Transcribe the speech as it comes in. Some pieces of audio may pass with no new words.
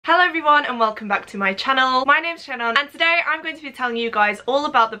Hello everyone and welcome back to my channel. My name's Shannon and today I'm going to be telling you guys all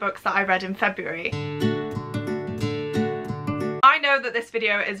about the books that I read in February. I know that this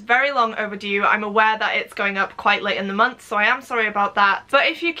video is very long overdue. I'm aware that it's going up quite late in the month, so I am sorry about that. But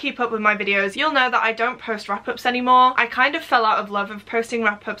if you keep up with my videos, you'll know that I don't post wrap-ups anymore. I kind of fell out of love of posting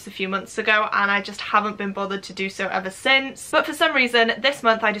wrap-ups a few months ago and I just haven't been bothered to do so ever since. But for some reason, this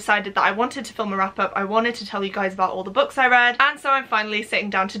month I decided that I wanted to film a wrap-up. I wanted to tell you guys about all the books I read, and so I'm finally sitting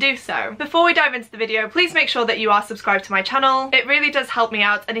down to do so. Before we dive into the video, please make sure that you are subscribed to my channel. It really does help me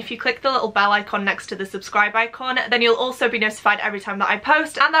out, and if you click the little bell icon next to the subscribe icon, then you'll also be notified every time that I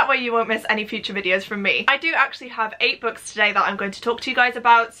post, and that way you won't miss any future videos from me. I do actually have 8 books today that I'm going to talk to you guys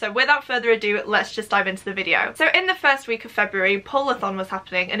about, so without further ado, let's just dive into the video. So in the first week of February, Polarthon was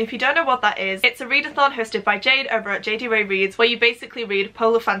happening, and if you don't know what that is, it's a readathon hosted by Jade over at JD Ray Reads, where you basically read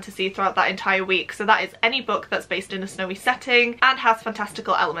polar fantasy throughout that entire week. So that is any book that's based in a snowy setting and has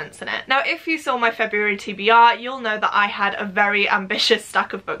fantastical elements in it. Now if you saw my February TBR, you'll know that I had a very ambitious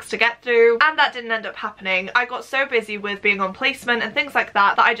stack of books to get through, and that didn't end up happening. I got so busy with being on placement and things like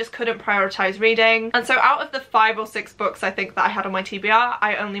that I just couldn't prioritize reading, and so out of the 5 or 6 books I think that I had on my TBR,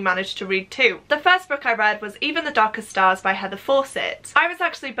 I only managed to read 2. The first book I read was Even the Darkest Stars by Heather Fawcett. I was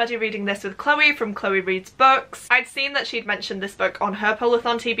actually buddy reading this with Chloe from Chloe Reads Books. I'd seen that she'd mentioned this book on her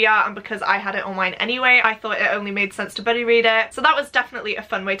Polarthon TBR, and because I had it on mine anyway, I thought it only made sense to buddy read it, so that was definitely a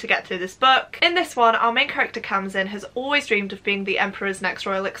fun way to get through this book. In this one, our main character Kamzin has always dreamed of being the Emperor's next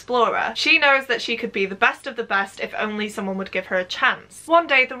royal explorer. She knows that she could be the best of the best if only someone would give her a chance. One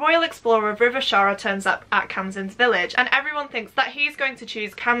day, the royal explorer of River Shara turns up at Kamzin's village, and everyone thinks that he's going to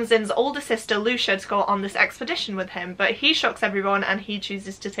choose Kamzin's older sister Lucia to go on this expedition with him, but he shocks everyone and he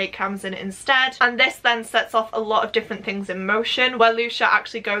chooses to take Kamzin instead, and this then sets off a lot of different things in motion, where Lucia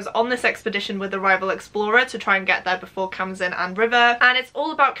actually goes on this expedition with the rival explorer to try and get there before Kamzin and River, and it's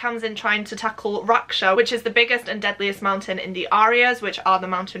all about Kamzin trying to tackle Raksha, which is the biggest and deadliest mountain in the Aryas, which are the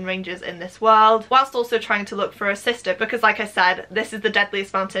mountain ranges in this world, whilst also trying to look for her sister, because like I said, this is the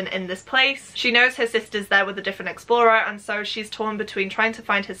deadliest mountain in this place. She knows her sister's there with a different explorer, and so she's torn between trying to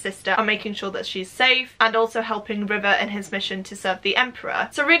find her sister and making sure that she's safe, and also helping River in his mission to serve the Emperor.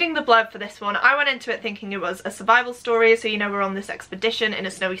 So reading the blurb for this one, I went into it thinking it was a survival story, so you know we're on this expedition in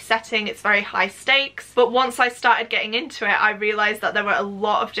a snowy setting, it's very high stakes, but once I started getting into it I realised that there were a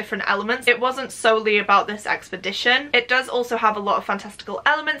lot of different elements. It wasn't solely about this expedition. It does also have a lot of fantastical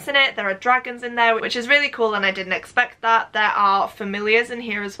elements in it. There are dragons in there, which is really cool, and I didn't expect that. There are familiars in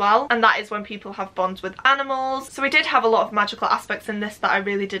here as well, and that is when people have bonds with animals. So we did have a lot of magical aspects in this that I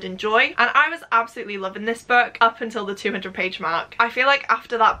really did enjoy, and I was absolutely loving this book up until the 200-page mark. I feel like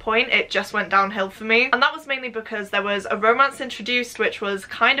after that point it just went downhill for me, and that was mainly because there was a romance introduced which was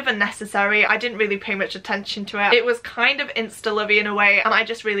kind of unnecessary. I didn't really pay much attention to it. It was kind of insta-lovey in a way, and I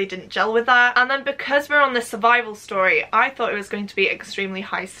just really didn't gel with that. And then because we're on this survival story, I thought it was going to be extremely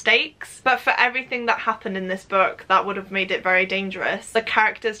high stakes, but for everything that happened in this book that would have made it very dangerous. The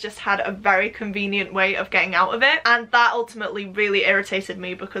characters just had a very convenient way of getting out of it, and that ultimately really irritated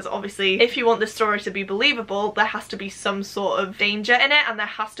me, because obviously if you want this story to be believable, there has to be some sort of danger in it, and there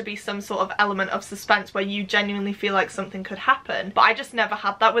has to be some sort of element of suspense where you genuinely feel like something could happen. But I just never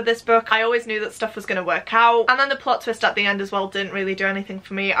had that with this book. I always knew that stuff was going to work out, and then the plot twist at the end as well didn't really do anything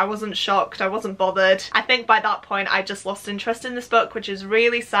for me. I wasn't shocked, I wasn't bothered. I think by that point I just lost interest in this book, which is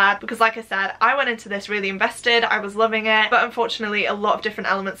really sad, because like I said, I went into this really invested, I was loving it, but unfortunately a lot of different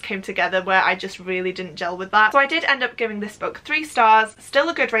elements came together where I just really didn't gel with that. So I did end up giving this book 3 stars, still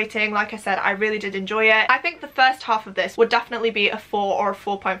a good rating. Like I said, I really did enjoy it. I think the first half of this would definitely be a 4 or a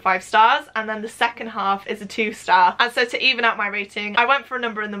 4.5 stars, and then the second half is a 2 star, and so to even out my rating I went for a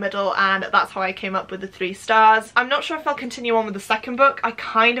number in the middle, and that's how I came up with the 3 stars. I'm not sure if I'll continue on with the second book. I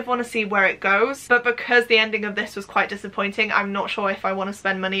kind of want to see where it goes, but because the ending of this was quite disappointing, I'm not sure if I want to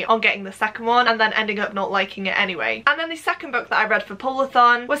spend money on getting the second one and then ending up not liking it anyway. And then the second book that I read for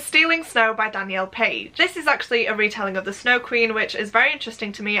Polarthon was Stealing Snow by Danielle Page. This is actually a retelling of The Snow Queen, which is very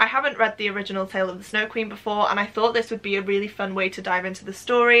interesting to me. I haven't read the original tale of the Snow Queen before, and I thought this would be a really fun way to dive into the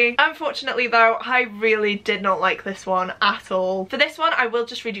story. Unfortunately though, I really did not like this one at all. For this one I will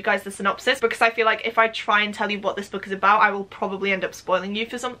just read you guys the synopsis, because I feel like if I try and tell you what this book is about I will probably end up spoiling you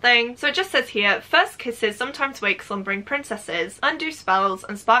for something. So it just says here, first kisses sometimes wake slumbering princesses, undo spells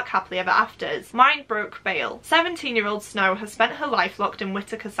and spark happily ever afters. Mind broke veil. 17-year-old 14-year-old Snow has spent her life locked in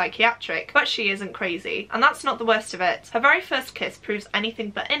Whittaker Psychiatric, but she isn't crazy. And that's not the worst of it. Her very first kiss proves anything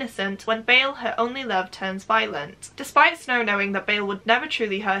but innocent when Bale, her only love, turns violent. Despite Snow knowing that Bale would never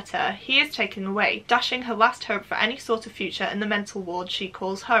truly hurt her, he is taken away, dashing her last hope for any sort of future in the mental ward she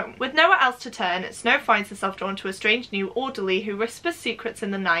calls home. With nowhere else to turn, Snow finds herself drawn to a strange new orderly who whispers secrets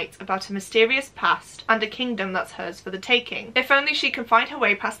in the night about a mysterious past and a kingdom that's hers for the taking. If only she can find her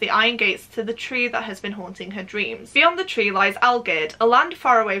way past the iron gates to the tree that has been haunting her dreams. Beyond the tree lies Algid, a land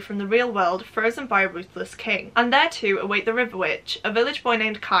far away from the real world, frozen by a ruthless king. And there too await the River Witch, a village boy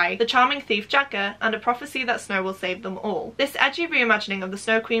named Kai, the charming thief Jagger, and a prophecy that Snow will save them all. This edgy reimagining of the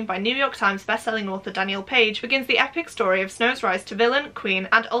Snow Queen by New York Times bestselling author Daniel Page begins the epic story of Snow's rise to villain, queen,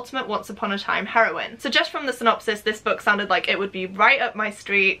 and ultimate once upon a time heroine. So just from the synopsis, this book sounded like it would be right up my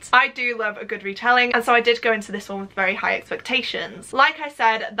street. I do love a good retelling, and so I did go into this one with very high expectations. Like I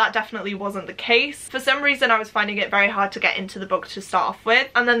said, that definitely wasn't the case. For some reason I was finding it very hard to get into the book to start off with,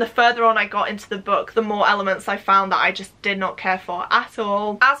 and then the further on I got into the book, the more elements I found that I just did not care for at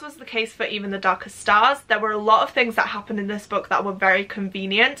all. As was the case for Even the Darkest Stars, there were a lot of things that happened in this book that were very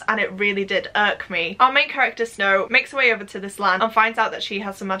convenient, and it really did irk me. Our main character Snow makes her way over to this land and finds out that she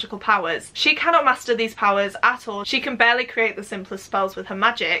has some magical powers. She cannot master these powers at all. She can barely create the simplest spells with her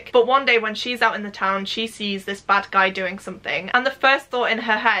magic, but one day when she's out in the town, she sees this bad guy doing something, and the first thought in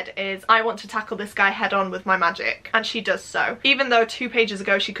her head is, I want to tackle this guy head on with my magic, and she does so, even though 2 pages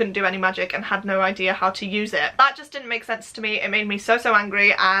ago she couldn't do any magic and had no idea how to use it. That just didn't make sense to me. It made me so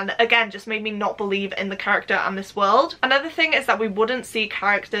angry, and again just made me not believe in the character and this world. Another thing is that we wouldn't see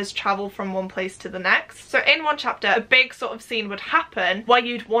characters travel from one place to the next. So in one chapter a big sort of scene would happen where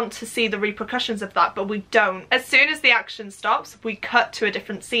you'd want to see the repercussions of that, but we don't. As soon as the action stops, we cut to a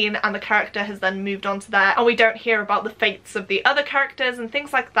different scene and the character has then moved on to there, and we don't hear about the fates of the other characters and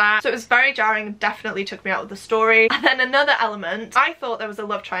things like that. So it was very jarring, definitely took me out of the story. And then another element, I thought there was a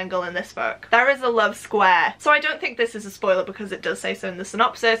love triangle in this book. There is a love square. So I don't think this is a spoiler because it does say so in the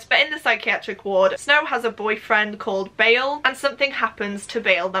synopsis, but in the psychiatric ward, Snow has a boyfriend called Bale, and something happens to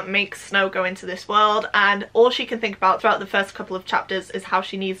Bale that makes Snow go into this world, and all she can think about throughout the first couple of chapters is how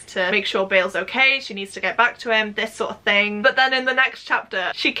she needs to make sure Bale's okay, she needs to get back to him, this sort of thing. But then in the next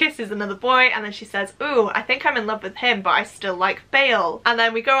chapter, she kisses another boy, and then she says, ooh, I think I'm in love with him, but I still like Bale. And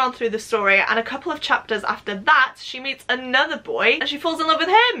then we go on through the story, and a couple of chapters after that, she meets another boy, and she falls in love with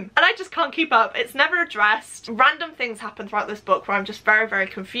him. And I just can't keep up. It's never addressed. Random things happen throughout this book where I'm just very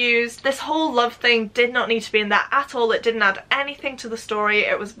confused. This whole love thing did not need to be in there at all. It didn't add anything to the story.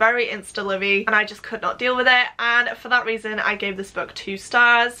 It was very insta-livey, and I just could not deal with it, and for that reason I gave this book 2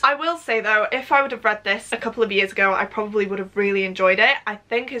 stars. I will say though, if I would have read this a couple of years ago, I probably would have really enjoyed it. I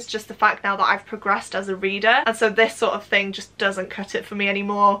think it's just the fact now that I've progressed as a reader, and so this sort of thing just doesn't cut it for me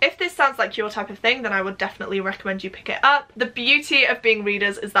anymore. If this sounds like your type of thing, then I would definitely recommend you pick it up. The beauty of being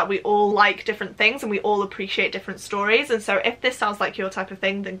readers is that we all like different things and we all appreciate different stories, and so if this sounds like your type of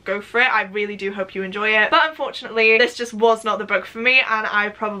thing, then go for it. I really do hope you enjoy it, but unfortunately this just was not the book for me, and I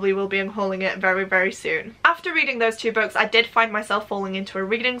probably will be unhauling it very soon. After reading those 2 books, I did find myself falling into a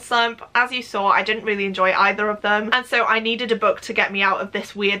reading slump. As you saw, I didn't really enjoy either of them, and so I needed a book to get me out of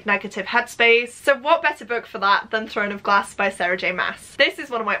this weird negative headspace. So what better book for that than Throne of Glass by Sarah J Maas. This is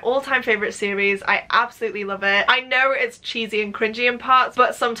one of my all-time favourite series. I absolutely love it. I know it's cheesy and cringy in parts,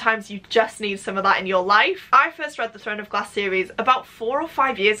 but sometimes you just need some of that in your life. I first read the Throne of Glass series about 4 or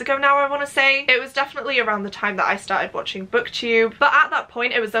 5 years ago now, I want to say. It was definitely around the time that I started watching BookTube, but at that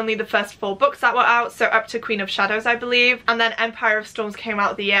point it was only the first 4 books that were out, so up to Queen of Shadows I believe, and then Empire of Storms came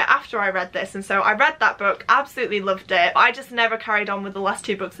out the year after I read this, and so I read that book, absolutely loved it, but I just never carried on with the last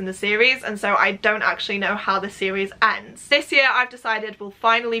 2 books in the series, and so I don't actually know how the series ends. This year I've decided will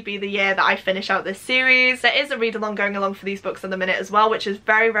finally be the year that I finish out this series. There is a read-along going along for these books at the minute as well, which is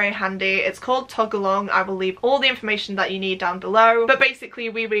very handy. It's called Tog Along. I will leave all the information that you need down below, but basically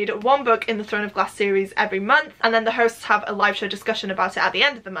we read 1 book in the Throne of Glass series every month, and then the hosts have a live show discussion about it at the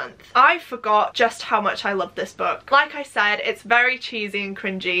end of the month. I forgot just how much I love this book. Like I said, it's very cheesy and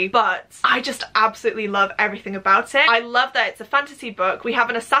cringy, but I just absolutely love everything about it. I love that it's a fantasy book. We have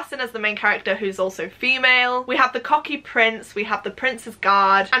an assassin as the main character who's also female. We have the cocky prince, we have the prince's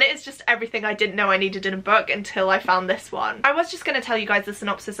guard, and it is just everything I didn't know I needed in a book until I found this one. I was just going to tell you guys the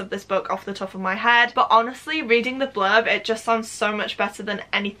synopsis of this book off the top of my head, but honestly, reading the blurb, it just sounds so much better than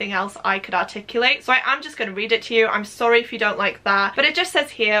anything else I could articulate, so I am just going to read it to you. I'm sorry if you don't like that, but it just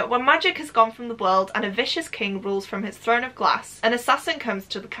says here, when magic has gone from the world and a vicious king rules from his throne of glass, an assassin comes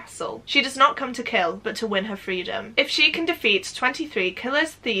to the castle. She does not come to kill, but to win her freedom. If she can defeat 23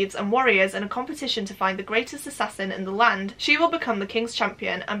 killers, thieves, and warriors in a competition to find the greatest assassin in the land, she will become the king's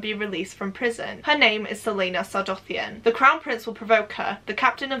champion and be released from prison. Her name is Selena Sardothian. The Crown Prince will provoke her, the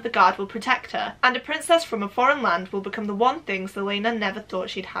Captain of the Guard will protect her, and a princess from a foreign land will become the one thing Selena never thought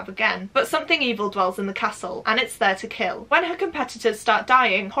she'd have again. But something evil dwells in the castle, and it's there to kill. When her competitors start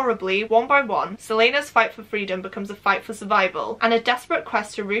dying horribly, one by one, Selena's fight for freedom becomes a fight for survival, and a desperate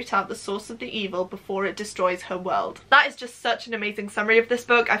quest to root out the source of the evil before it destroys her world. That is just such an amazing summary of this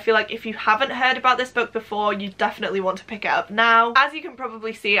book. I feel like if you haven't heard about this book before, you definitely want to pick it up now. As you can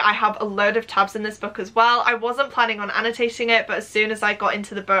probably see, I have a load of tabs in this book as well. I wasn't planning on annotating it, but as soon as I got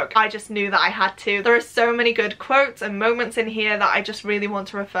into the book, I just knew that I had to. There are so many good quotes and moments in here that I just really want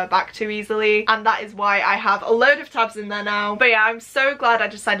to refer back to easily, and that is why I have a load of tabs in there now. But yeah, I'm so glad I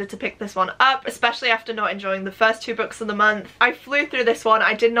decided to pick this one up, especially after not enjoying the first two books of the month. I flew through this one.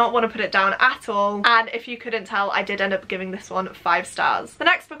 I did not want to put it down at all, and if you couldn't tell, I did end up giving this one 5 stars. The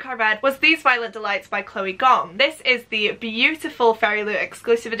next book I read was These Violent Delights by Chloe Gong. This is the beautiful Fairy Loot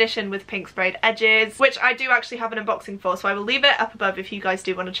exclusive edition with pink sprayed edges, which I do actually have an unboxing for, so I will leave it up above if you guys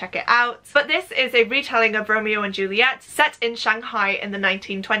do want to check it out. But this is a retelling of Romeo and Juliet set in Shanghai in the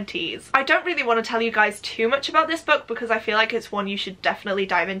 1920s. I don't really want to tell you guys too much about this book because I feel like it's one you should definitely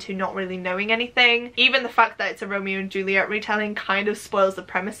dive into not really knowing anything. Even the fact that it's a Romeo and Juliet retelling kind of spoils the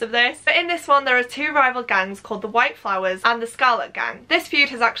premise of this. But in this one, there are 2 rival gangs called the White Flowers and the Scarlet Gang. This feud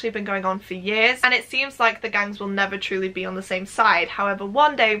has actually been going on for years, and it seems like the gangs will never truly be on the same side. However,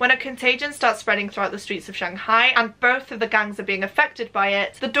 one day when a contagion starts spreading throughout the streets of Shanghai and both of the gangs are being affected by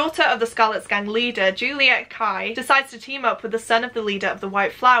it, the daughter of the Scarlet Gang leader, Juliet Kai, decides to team up with the son of the leader of the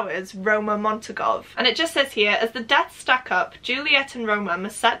White Flowers, Roma Montagov. And it just says here, as the deaths stack up, Juliet and Roma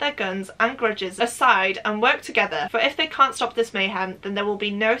must set their guns and grudges aside and work together, for if they can't stop this mayhem, then there will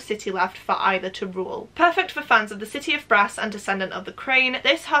be no city left for either to rule. Perfect for fans of the City of Brass and descendant of the Crane,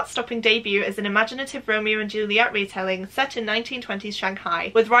 this heart-stopping debut is an imaginative Romeo and Juliet retelling set in 1920s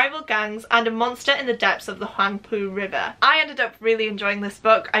Shanghai, with rival gangs and a monster in the depths of the Huangpu River. I ended up really enjoying this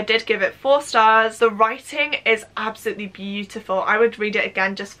book. I did give it 4 stars. The writing is absolutely beautiful. I would read it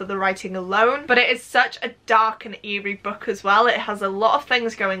again just for the writing alone, but it is such a dark and eerie book as well. It has a lot of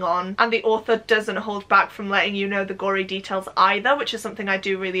things going on, and the author doesn't hold back from letting you know the gory details either, which is something I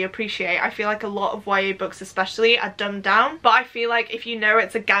do really appreciate. I feel like a lot of YA books especially are dumbed down, but I feel like if you know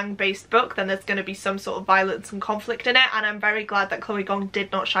it's a gang-based book, then there's going to be some sort of violence and conflict in it, and I'm very glad that Chloe Gong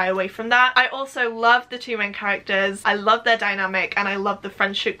did not shy away from that. I also love the 2 main characters. I love their dynamic, and I love the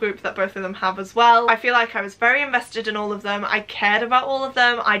friendship group that both of them have as well. I feel like I was very invested in all of them. I cared about all of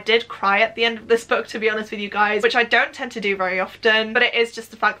them. I did cry at the end of this book, to be honest with you guys, which I don't tend to do very often, but it is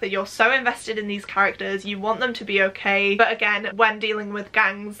just the fact that you're so invested in these characters, you want them to be okay, but again, when dealing with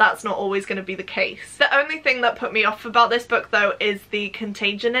gangs, that's not always going to be the case. The only thing that put me off about this book though is the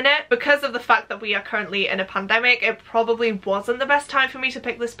contagion in it. Because of the fact that we are currently in a pandemic, it probably wasn't the best time for me to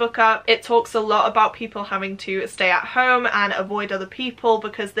pick this book up. It talks a lot about people having to stay at home and avoid other people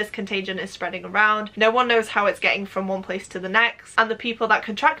because this contagion is spreading around. No one knows how it's getting from one place to the next, and the people that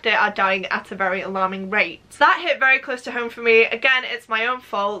contract it are dying at a very alarming rate. So that hit very close to home for me. Again, it's my own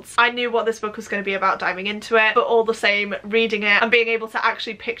fault. I knew what this book was going to be about diving into it, but all the same, reading it and being able to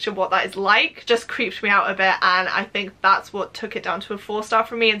actually picture what that is like just creeped me out a bit, and I think that's what took it down to a 4-star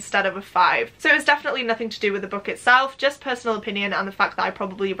for me instead of a 5. So it was definitely nothing to do with the book itself, just personal opinion and the fact that I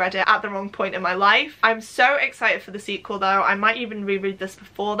probably read it at the wrong point in my life. I'm so excited for the sequel though. I might even reread this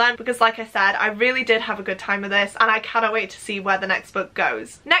before then because like I said, I really did have a good time with this, and I cannot wait to see where the next book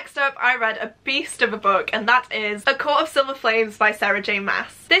goes. Next up, I read a beast of a book, and that is A Court of Silver Flames by Sarah J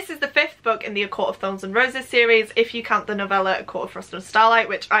Maas. This is the 5th book in the A Court of Thorns and Roses series, if you count the novella A Court of Frost and Starlight,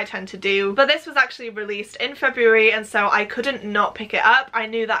 which I tend to do. But this was actually released in February, and so I couldn't not pick it up. I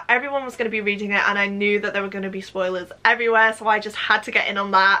knew that everyone was going to be reading it, and I knew that there were going to be spoilers everywhere, so I just had to get in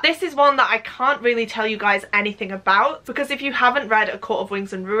on that. This is one that I can't really tell you guys anything about, because if you haven't read A Court of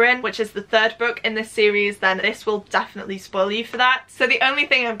Wings and Ruin, which is the 3rd book in this series, then this will definitely spoil you for that. So the only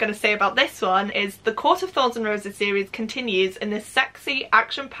thing I'm going to say about this one is the Court of Thorns and Roses series continues in this sexy,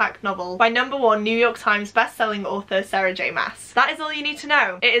 action-packed novel by #1 New York Times best-selling author Sarah J Maas. That is all you need to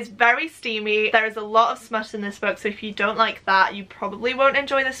know. It is very steamy. There is a lot of smut in this book, so if you don't like that, you probably won't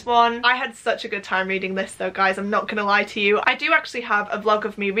enjoy this one. I had such a good time reading this though, guys. I'm not gonna lie to you. I do actually have a vlog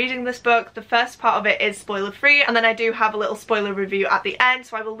of me reading this book. The first part of it is spoiler free, and then I do have a little spoiler review at the end,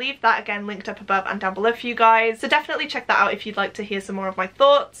 so I will leave that again linked up above and down below for you guys. So definitely check that out if you'd like to hear some more of my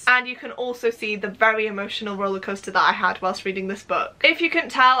thoughts, and you can also see the very emotional roller coaster that I had whilst reading this book. If you couldn't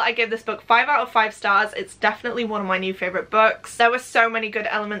tell, I give this book 5 out of 5 stars. It's definitely one of my new favourite books. There were so many good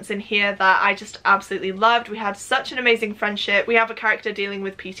elements in here that I just absolutely loved. We had such an amazing friendship. We have a character dealing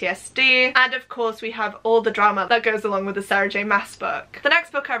with PTSD, and of course we have all the drama that goes along with the Sarah J Maas book. The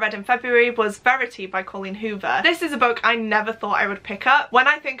next book I read in February was Verity by Colleen Hoover. This is a book I never thought I would pick up. When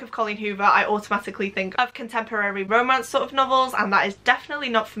I think of Colleen Hoover, I automatically think of contemporary romance sort of novels, and that is definitely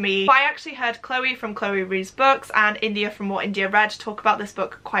not for me. But I actually heard Chloe from Chloe Reads Books and India from What India Read talk about this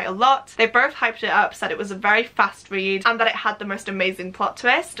book quite a lot. They both hyped it up, said it was a very fast read and that it had the most amazing plot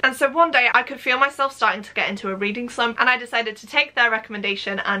twist. And so one day I could feel myself starting to get into a reading slump, and I decided to take their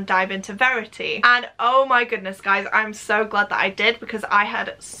recommendation and dive into Verity. And oh my goodness guys, I'm so glad that I did, because I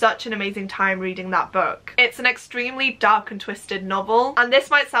had such an amazing time reading that book. It's an extremely dark and twisted novel, and this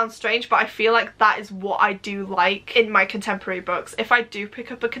might sound strange, but I feel like that is what I do like in my contemporary books. If I do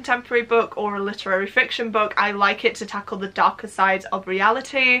pick up a contemporary book or a literary fiction book, I like it to tackle the darker sides of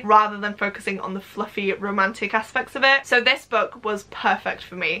reality rather than focusing on the fluffy romantic aspects of it. So this book was perfect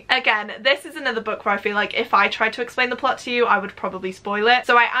for me. Again, this is another book where I feel like if I tried to explain the plot to you, I would probably spoil it.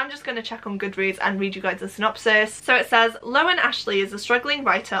 So I am just going to check on Goodreads and read you guys the synopsis. So it says, Lowen Ashley is a struggling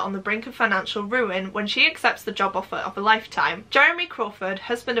writer on the brink of financial ruin when she accepts the job offer of a lifetime. Jeremy Crawford,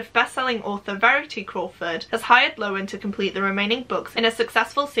 husband of best-selling author Verity Crawford, has hired Lowen to complete the remaining books in a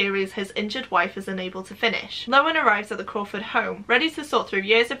successful series his injured wife is unable to finish. Lowen arrives at the Crawford home, ready to sort through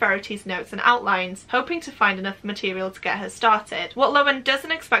years of Verity's notes and outlines, hoping to find enough material to get her started. What Lowen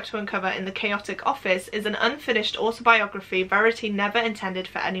doesn't expect to uncover in the chaotic office is an unfinished autobiography Verity never intended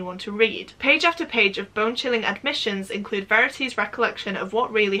for anyone to read. Page after page of bone-chilling admissions include Verity's recollection of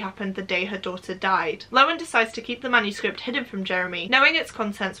what really happened the day her daughter died. Lowen decides to keep the manuscript hidden from Jeremy, knowing its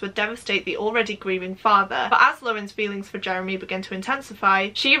contents would devastate the already grieving father. But as Lowen's feelings for Jeremy begin to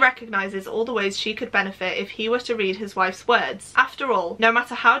intensify, she recognises all the ways she could benefit if he were to read his wife's words. After all, no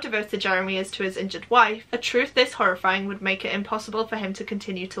matter how devoted Jeremy is to his injured wife, a truth this horrifying would make it impossible for him to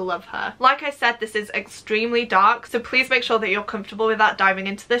continue to love her. Like I said, this is extremely dark, so please make sure that you're comfortable with that diving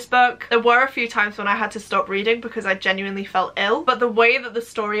into this book. There were a few times when I had to stop reading because I genuinely felt ill, but the way that the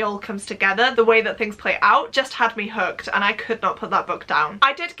story all comes together, the way that things play out, just had me hooked, and I could not put that book down.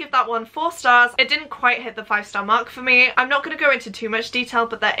 I did give that one 4 stars. It didn't quite hit the 5-star mark for me. I'm not going to go into too much detail,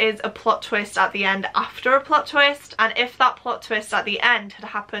 but there is a plot twist at the end after a plot twist, and if that plot twist at the end had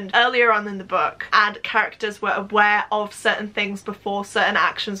happened earlier on in the book and characters were aware of certain things before certain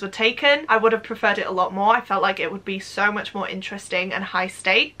actions were taken, I would have preferred it a lot more. I felt like it would be so much more interesting and high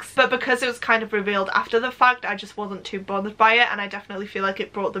stakes, but because it was kind of revealed after the fact, I just wasn't too bothered by it, and I definitely feel like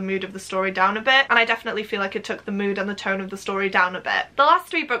it brought the mood of the story down a bit, and I definitely feel like it took the mood and the tone of the story down a bit. The last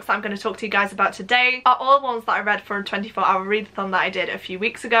 3 books that I'm going to talk to you guys about today are all ones that I read for a 24-hour readathon that I did a few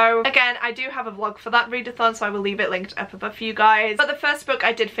weeks ago. Again, I do have a vlog for that readathon, so I will leave it linked up above for you guys. But the first book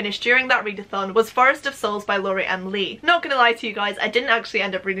I did finish during that readathon was Forest of Souls by Laurie Ann Lee. Not gonna lie to you guys, I didn't actually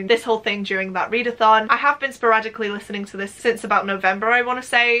end up reading this whole thing during that readathon. I have been sporadically listening to this since about November, I want to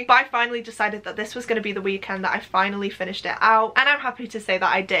say, but I finally decided that this was going to be the weekend that I finally finished it out, and I'm happy to say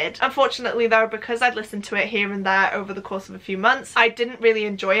that I did. Unfortunately though, because I'd listened to it here and there over the course of a few months, I didn't really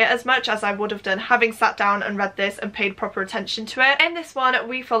enjoy it as much as I would have done having sat down and read this and paid proper attention to it. In this one,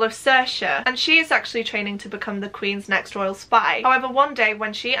 we follow Saoirse, and she is actually training to become the Queen's next royal spy. However, one day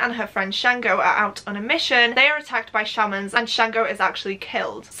when she and her friend Shango are out on a mission, they are attacked by shamans and Shango is actually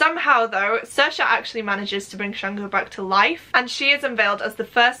killed. Somehow though, Saoirse actually manages to bring Shango back to life, and she is unveiled as the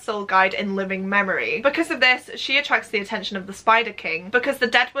first soul guide in living memory. Because of this, she attracts the attention of the Spider King, because the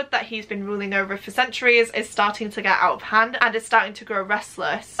deadwood that he's been ruling over for centuries is starting to get out of hand and is starting to grow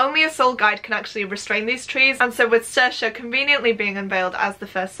restless. Only a soul guide can actually restrain these trees, and so with Saoirse conveniently being unveiled as the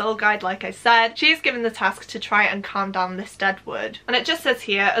first soul guide, like I said, she is given the task to try and calm down this deadwood. And it just says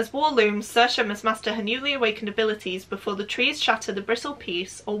here, as war looms, Saoirse must master her newly awakened abilities before the trees shatter the bristle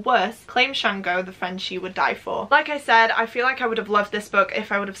peace, or worse, claim Shango, the friend she would die for. Like I said, I feel like I would have loved this book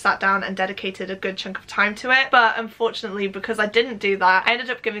if I would have sat down and dedicated a good chunk of time to it, but unfortunately because I didn't do that, I ended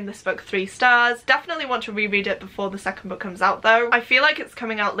up giving this book 3 stars. Definitely want to reread it before the second book comes out though. I feel like it's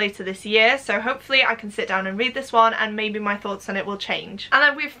coming out later this year, so hopefully I can sit down and read this one and maybe my thoughts on it will change. And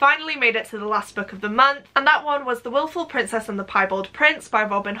then we've finally made it to the last book of the month, and that one was The Willful Princess and the Piebald Prince by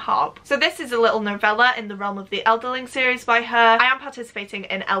Robin Hobb. So this is a little novella in the realm of the Elderling series by her. I am participating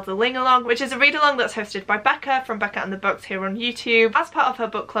in Elderling Along, which is a read-along that's hosted by Becca from Becca and the Books here on YouTube as part of her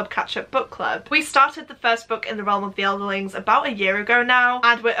book club catch-up book club. We started the first book in the realm of the Elderlings about a year ago now,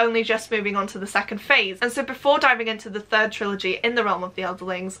 and we're only just moving on to the second phase. And so before diving into the third trilogy in the realm of the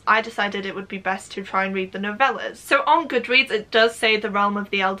Elderlings, I decided it would be best to try and read the novellas. So on Goodreads it does say the realm of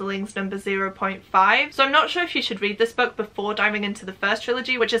the Elderlings number 0.5, so I'm not sure if you should read this book before diving into the first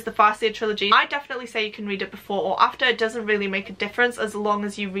trilogy, which is the Farseer trilogy. I definitely say you can read it before or after. It doesn't really make a difference as long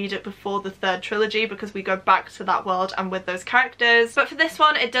as you read it before the third trilogy, because we go back to that world and with those characters. But for this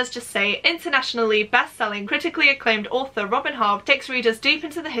one it does just say, internationally best-selling, critically acclaimed author Robin Hobb takes readers deep deep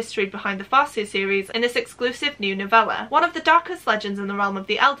into the history behind the Farseer series in this exclusive new novella. One of the darkest legends in the realm of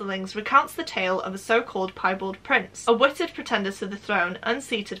the Elderlings recounts the tale of a so-called piebald prince, a witted pretender to the throne,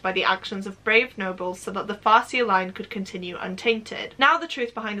 unseated by the actions of brave nobles so that the Farseer line could continue untainted. Now the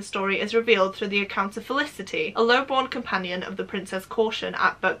truth behind the story is revealed through the account of Felicity, a low-born companion of the Princess Caution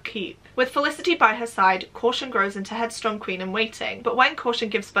at Buck Keep. With Felicity by her side, Caution grows into headstrong queen-in-waiting, but when Caution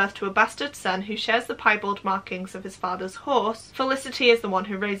gives birth to a bastard son who shares the piebald markings of his father's horse, Felicity is the one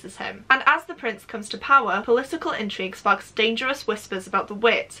who raises him. And as the prince comes to power, political intrigue sparks dangerous whispers about the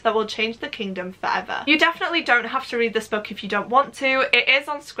wit that will change the kingdom forever. You definitely don't have to read this book if you don't want to. It is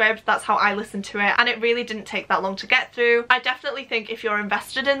on script, that's how I listened to it, and it really didn't take that long to get through. I definitely think if you're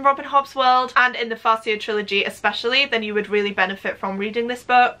invested in Robin Hobb's world, and in the Farseer trilogy especially, then you would really benefit from reading this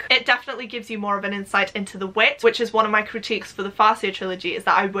book. It definitely gives you more of an insight into the wit, which is one of my critiques for the Farseer trilogy, is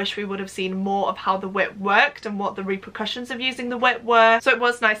that I wish we would have seen more of how the wit worked and what the repercussions of using the wit were. So it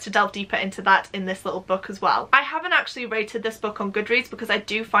was nice to delve deeper into that in this little book as well. I haven't actually rated this book on Goodreads because I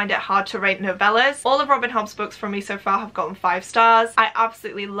do find it hard to rate novellas. All of Robin Hobb's books from me so far have gotten 5 stars. I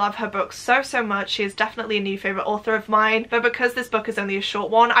absolutely love her books so much. She is definitely a new favourite author of mine, but because this book is only a short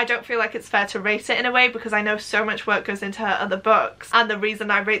one, I don't feel like it's fair to rate it in a way because I know so much work goes into her other books, and the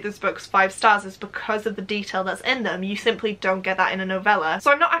reason I rate those books 5 stars is because of the detail that's in them. You simply don't get that in a novella.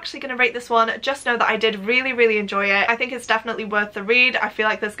 So I'm not actually going to rate this one, just know that I did really enjoy it. I think it's definitely worth the read. I feel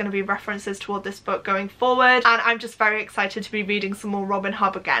like there's going to be references toward this book going forward, and I'm just very excited to be reading some more Robin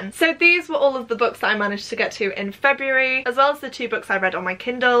Hobb again. So these were all of the books that I managed to get to in February, as well as the 2 books I read on my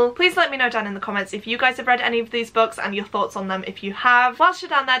Kindle. Please let me know down in the comments if you guys have read any of these books and your thoughts on them if you have. Whilst you're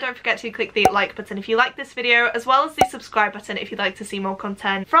down there, don't forget to click the like button if you like this video, as well as the subscribe button if you'd like to see more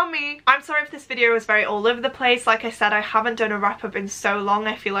content from me. I'm sorry if this video was very all over the place. Like I said, I haven't done a wrap up in so long.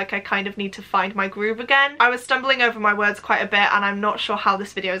 I feel like I kind of need to find my groove again. I was stumbling over my words quite a bit, and I'm not sure how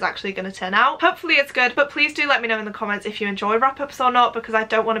this video is actually going to turn out. Hopefully it's good, but please do let me know in the comments if you enjoy wrap-ups or not, because I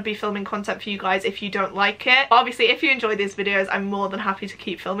don't want to be filming content for you guys if you don't like it. But obviously if you enjoy these videos, I'm more than happy to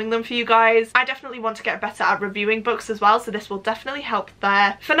keep filming them for you guys. I definitely want to get better at reviewing books as well, so this will definitely help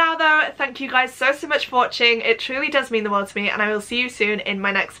there. For now though, thank you guys so much for watching. It truly does mean the world to me, and I will see you soon in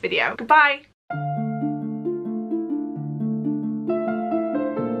my next video. Goodbye!